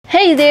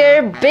Hey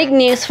there, big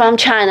news from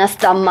China's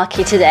stock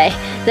market today.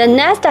 The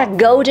Nasdaq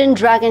Golden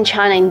Dragon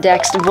China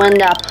Index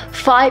went up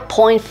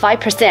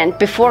 5.5%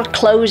 before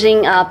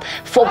closing up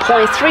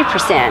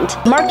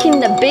 4.3%, marking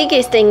the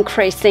biggest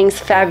increase since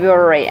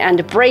February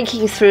and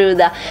breaking through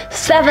the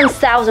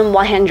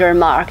 7,100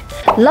 mark.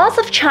 Lots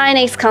of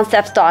Chinese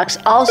concept stocks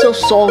also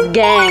saw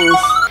gains.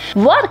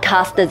 What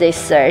caused this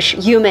surge,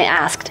 you may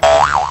ask?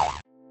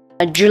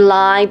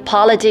 July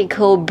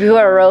Political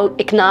Bureau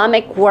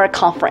Economic Work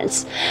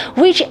Conference,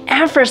 which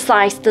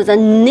emphasized the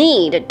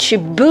need to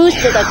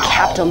boost the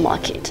capital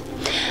market.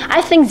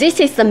 I think this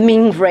is the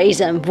main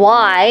reason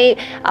why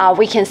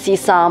we can see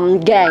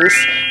some gains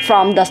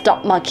from the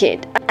stock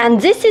market.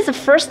 And this is the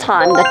first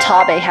time the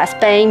topic has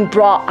been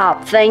brought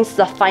up since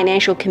the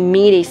Financial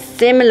Committee's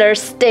similar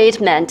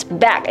statement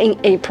back in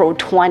April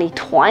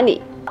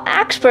 2020.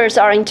 Experts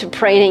are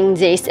interpreting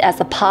this as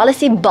a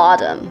policy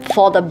bottom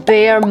for the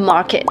bear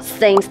market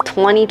since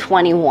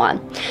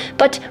 2021.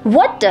 But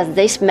what does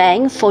this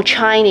mean for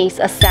Chinese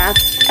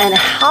assets and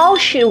how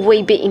should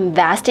we be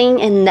investing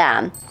in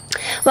them?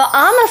 Well,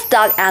 I'm a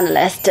stock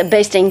analyst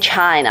based in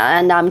China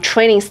and I'm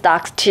trading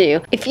stocks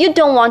too. If you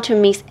don't want to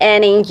miss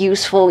any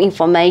useful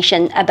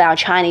information about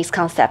Chinese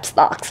concept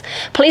stocks,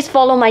 please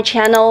follow my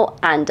channel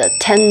and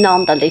turn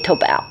on the little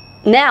bell.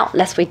 Now,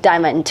 let's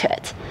dive into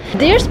it.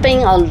 There's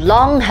been a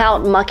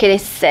long-held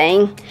market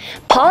saying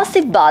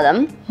policy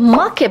bottom,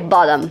 market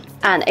bottom,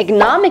 and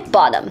economic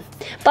bottom.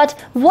 But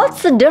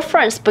what's the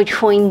difference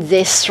between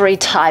these three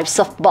types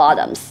of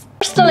bottoms?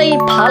 Firstly,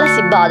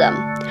 policy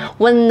bottom.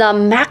 When the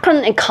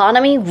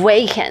macroeconomy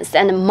weakens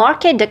and the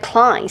market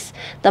declines,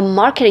 the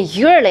market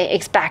usually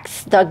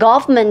expects the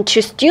government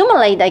to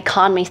stimulate the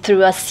economy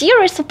through a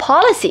series of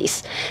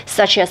policies,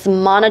 such as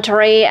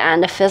monetary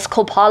and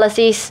fiscal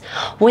policies.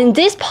 When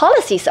these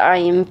policies are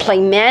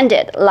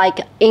implemented, like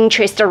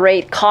interest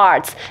rate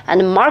cuts, and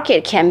the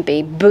market can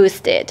be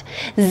boosted.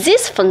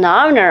 This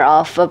phenomenon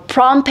of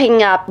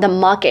propping up the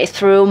market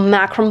through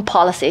macro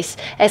policies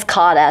is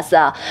called as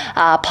a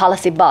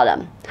policy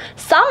bottom.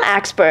 Some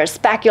experts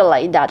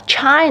speculate that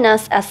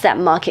China's asset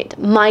market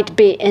might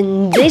be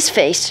in this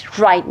phase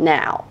right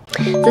now.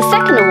 The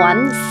second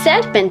one,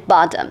 sentiment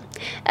bottom.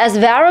 As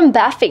Warren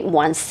Buffett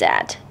once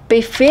said, be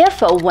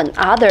fearful when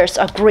others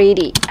are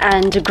greedy,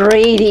 and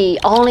greedy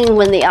only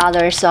when the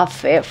others are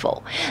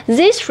fearful.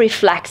 This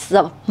reflects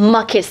the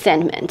market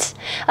sentiment.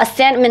 A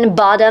sentiment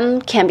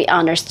bottom can be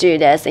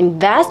understood as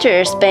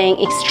investors being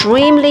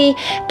extremely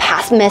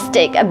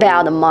pessimistic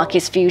about the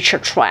market's future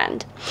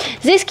trend.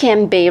 This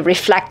can be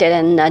reflected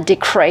in a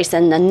decrease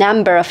in the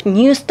number of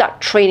new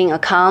stock trading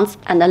accounts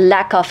and a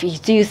lack of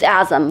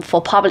enthusiasm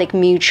for public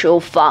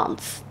mutual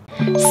funds.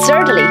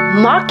 Thirdly,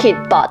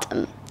 market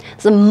bottom.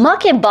 The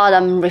market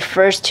bottom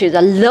refers to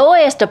the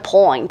lowest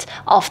point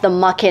of the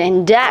market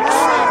index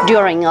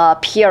during a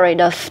period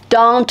of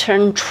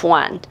downturn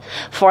trend.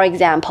 For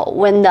example,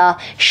 when the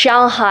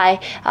Shanghai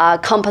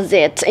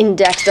Composite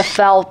Index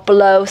fell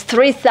below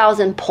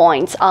 3,000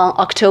 points on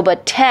October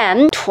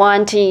 10,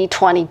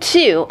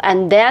 2022,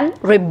 and then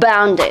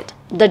rebounded.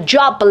 The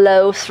drop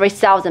below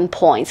 3,000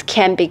 points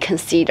can be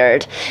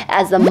considered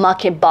as a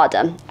market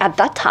bottom at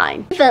that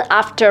time. Even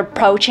after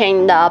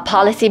approaching the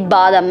policy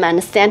bottom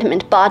and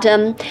sentiment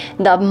bottom,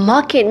 the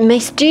market may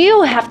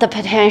still have the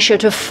potential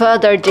to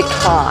further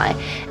decline.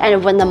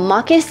 And when the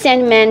market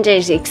sentiment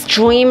is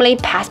extremely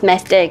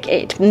pessimistic,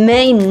 it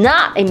may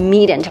not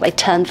immediately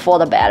turn for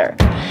the better.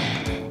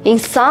 In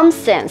some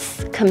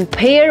sense,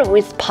 compared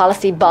with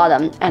policy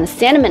bottom and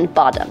sentiment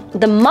bottom,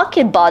 the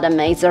market bottom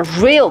is a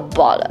real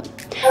bottom.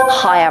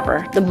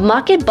 However, the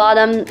market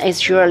bottom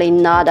is usually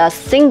not a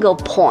single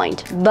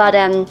point, but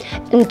an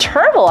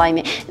interval.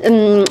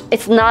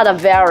 It's not a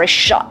very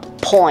short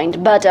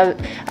point, but a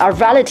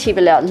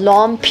relatively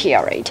long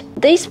period.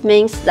 This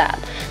means that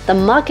the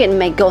market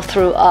may go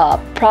through a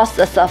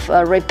process of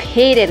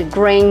repeated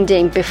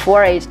grinding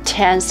before it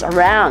turns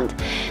around.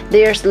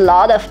 There's a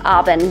lot of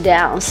up and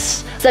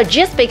downs. So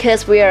just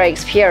because we are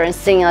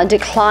experiencing a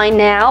decline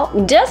now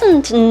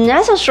doesn't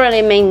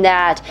necessarily mean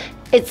that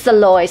it's the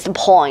lowest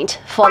point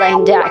for the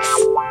index.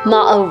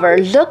 Moreover,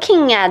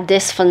 looking at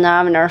this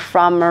phenomenon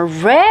from a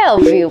real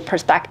view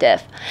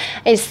perspective,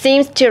 it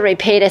seems to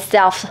repeat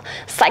itself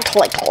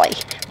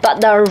cyclically. But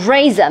the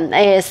reason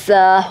is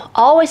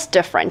always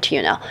different,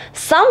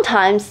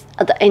 Sometimes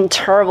the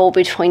interval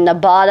between the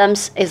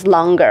bottoms is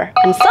longer,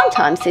 and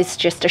sometimes it's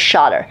just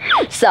shorter.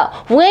 So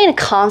when it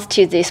comes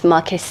to this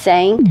market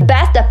saying, the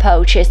best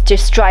approach is to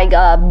strike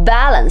a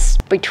balance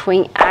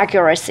between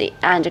accuracy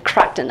and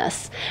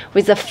correctness,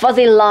 with a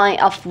fuzzy line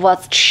of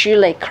what's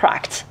truly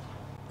correct.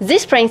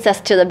 This brings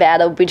us to the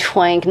battle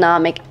between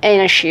economic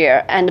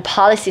inertia and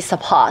policy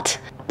support.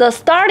 The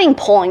starting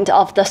point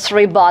of the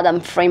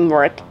three-bottom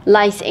framework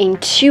lies in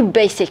two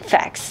basic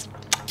facts.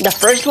 The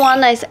first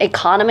one is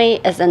economy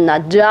is in a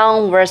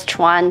downward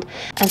trend,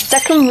 and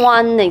second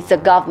one is the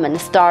government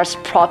starts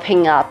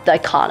propping up the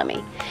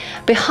economy.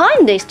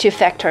 Behind these two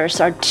factors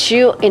are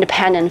two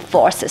independent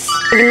forces,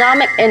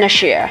 economic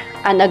inertia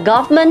and the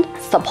government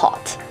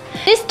support.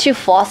 These two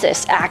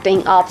forces act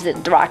in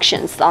opposite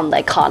directions on the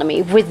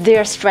economy, with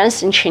their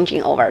strengths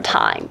changing over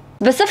time.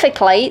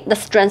 Specifically, the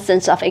strength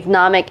of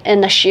economic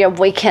inertia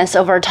weakens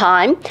over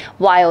time,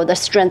 while the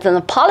strength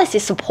of policy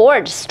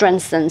support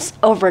strengthens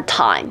over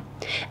time.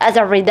 As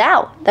a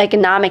result, the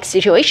economic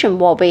situation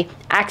will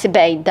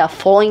exhibit the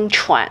following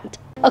trend.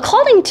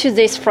 According to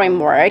this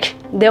framework,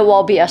 there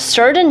will be a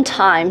certain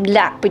time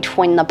lag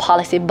between the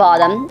policy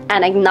bottom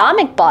and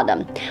economic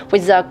bottom,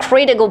 with the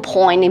critical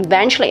point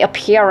eventually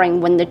appearing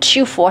when the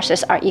two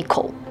forces are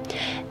equal.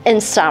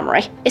 In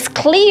summary, it's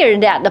clear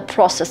that the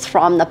process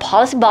from the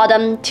policy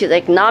bottom to the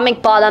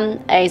economic bottom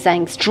is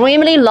an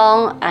extremely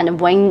long and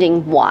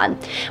winding one,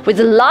 with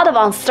a lot of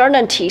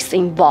uncertainties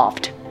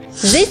involved.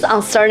 These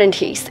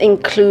uncertainties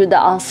include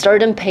the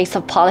uncertain pace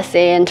of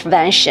policy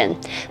intervention,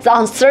 the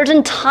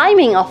uncertain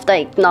timing of the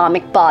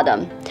economic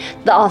bottom,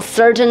 the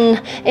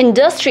uncertain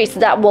industries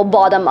that will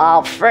bottom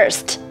out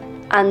first,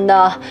 and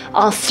the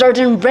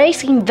uncertain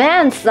risk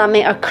events that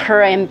may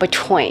occur in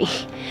between.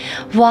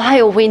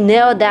 While we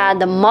know that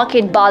the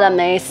market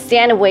bottom is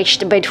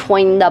sandwiched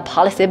between the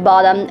policy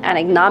bottom and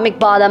economic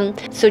bottom,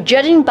 so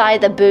judging by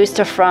the boost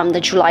from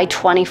the July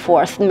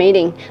 24th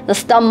meeting, the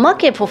stock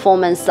market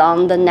performance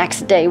on the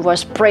next day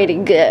was pretty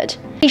good.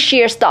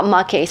 Asia stock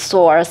market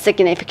saw a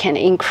significant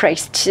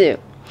increase too.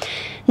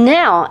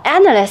 Now,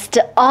 analysts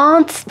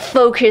aren't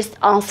focused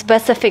on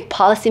specific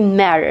policy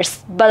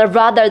measures, but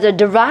rather the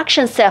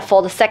direction set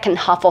for the second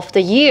half of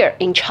the year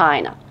in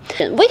China.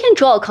 We can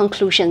draw a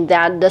conclusion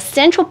that the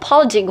Central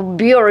Political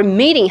Bureau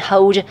meeting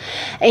held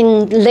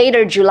in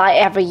later July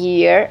every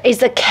year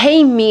is a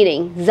key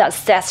meeting that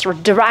sets the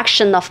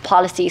direction of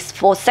policies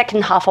for the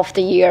second half of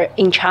the year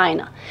in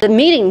China. The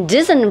meeting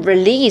doesn't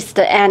release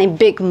any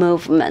big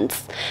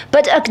movements,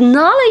 but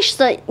acknowledges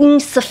the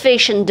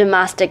insufficient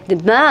domestic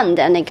demand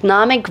and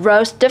economic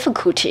growth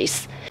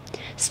difficulties,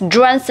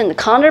 strengthened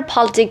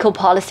counter-political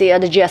policy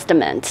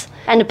adjustments,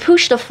 and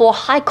pushed for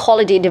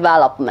high-quality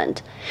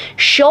development,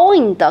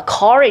 showing the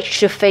courage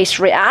to face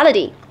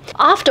reality.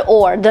 After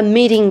all, the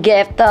meeting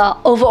gave the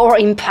overall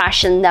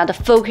impression that the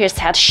focus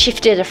had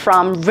shifted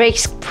from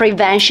risk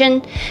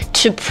prevention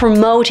to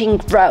promoting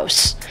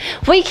growth.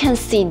 We can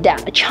see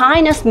that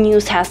China's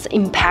news has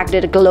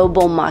impacted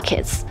global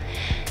markets,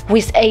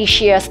 with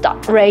Asia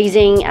stock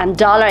rising and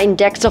dollar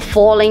index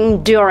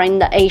falling during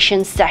the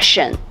Asian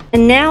session.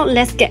 And now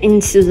let's get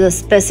into the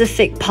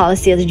specific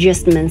policy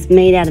adjustments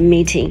made at the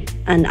meeting,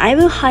 and I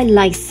will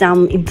highlight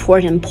some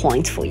important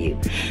points for you.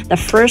 The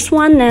first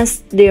one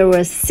is there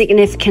was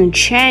significant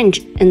change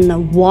in the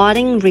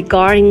wording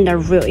regarding the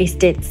real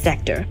estate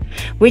sector,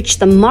 which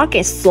the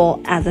market saw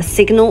as a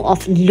signal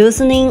of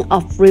loosening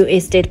of real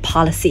estate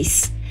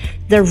policies.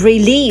 The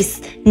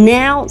release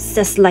now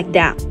says like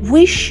that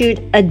we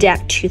should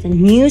adapt to the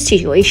new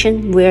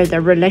situation where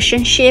the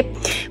relationship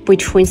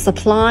between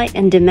supply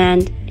and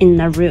demand in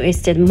the real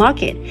estate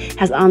market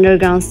has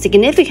undergone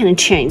significant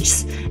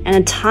changes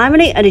and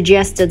timely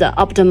adjusted the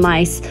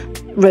optimized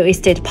real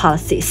estate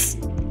policies.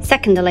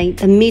 Secondly,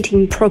 the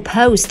meeting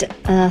proposed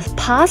a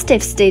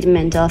positive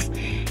statement of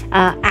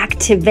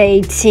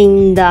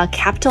activating the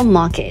capital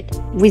market,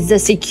 with the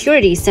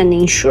securities and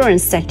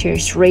insurance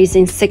sectors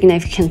rising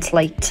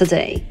significantly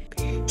today.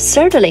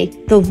 Thirdly,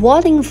 the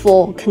wording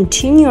for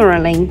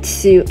continuing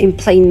to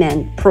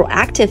implement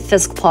proactive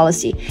fiscal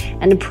policy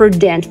and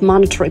prudent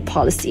monetary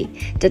policy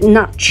did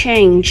not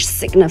change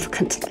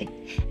significantly,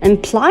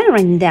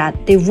 implying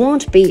that there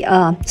won't be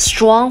a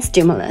strong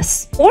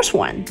stimulus. Fourth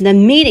one, the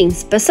meeting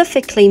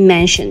specifically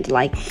mentioned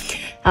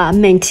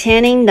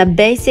maintaining the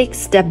basic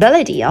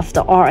stability of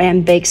the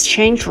RMB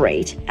exchange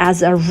rate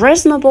as a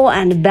reasonable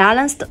and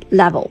balanced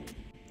level,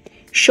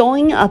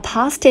 showing a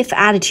positive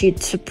attitude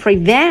to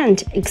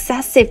prevent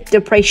excessive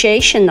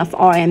depreciation of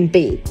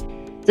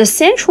RMB. The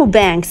central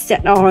bank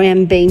set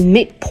RMB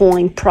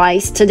midpoint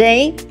price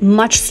today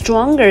much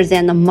stronger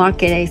than the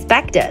market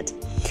expected,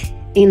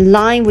 in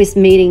line with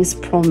meeting's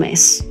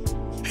promise.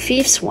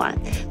 Fifth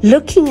one,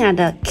 looking at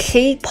the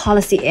key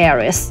policy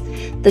areas,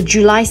 the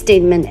July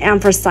statement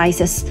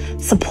emphasizes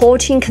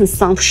supporting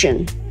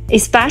consumption,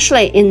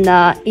 especially in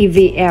the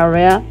EV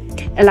area,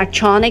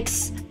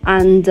 electronics,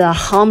 and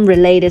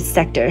home-related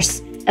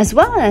sectors, as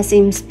well as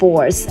in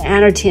sports,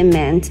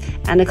 entertainment,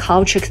 and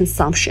culture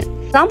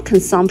consumption. Some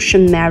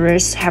consumption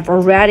measures have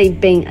already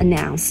been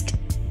announced.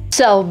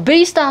 So,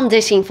 based on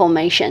this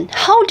information,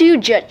 how do you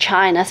judge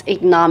China's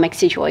economic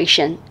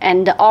situation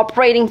and the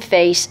operating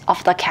phase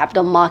of the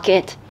capital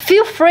market?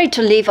 Feel free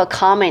to leave a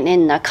comment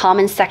in the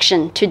comment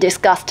section to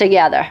discuss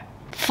together.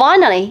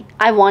 Finally,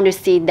 I want to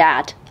say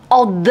that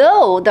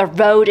although the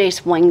road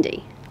is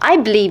windy, I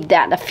believe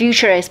that the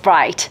future is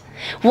bright.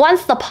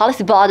 Once the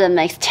policy bottom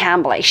is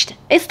established,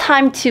 it's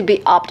time to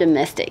be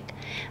optimistic,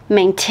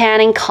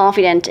 maintaining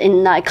confidence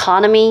in the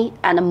economy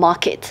and the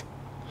market.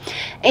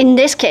 In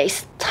this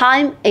case,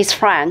 time is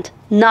friend,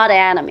 not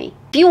enemy.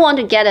 If you want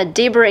to get a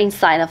deeper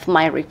insight of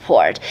my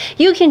report,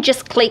 you can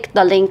just click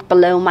the link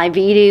below my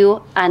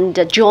video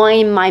and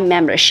join my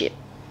membership.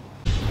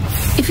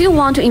 If you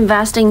want to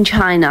invest in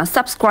China,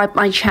 subscribe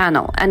my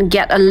channel and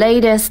get a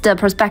latest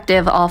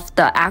perspective of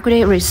the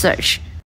equity research.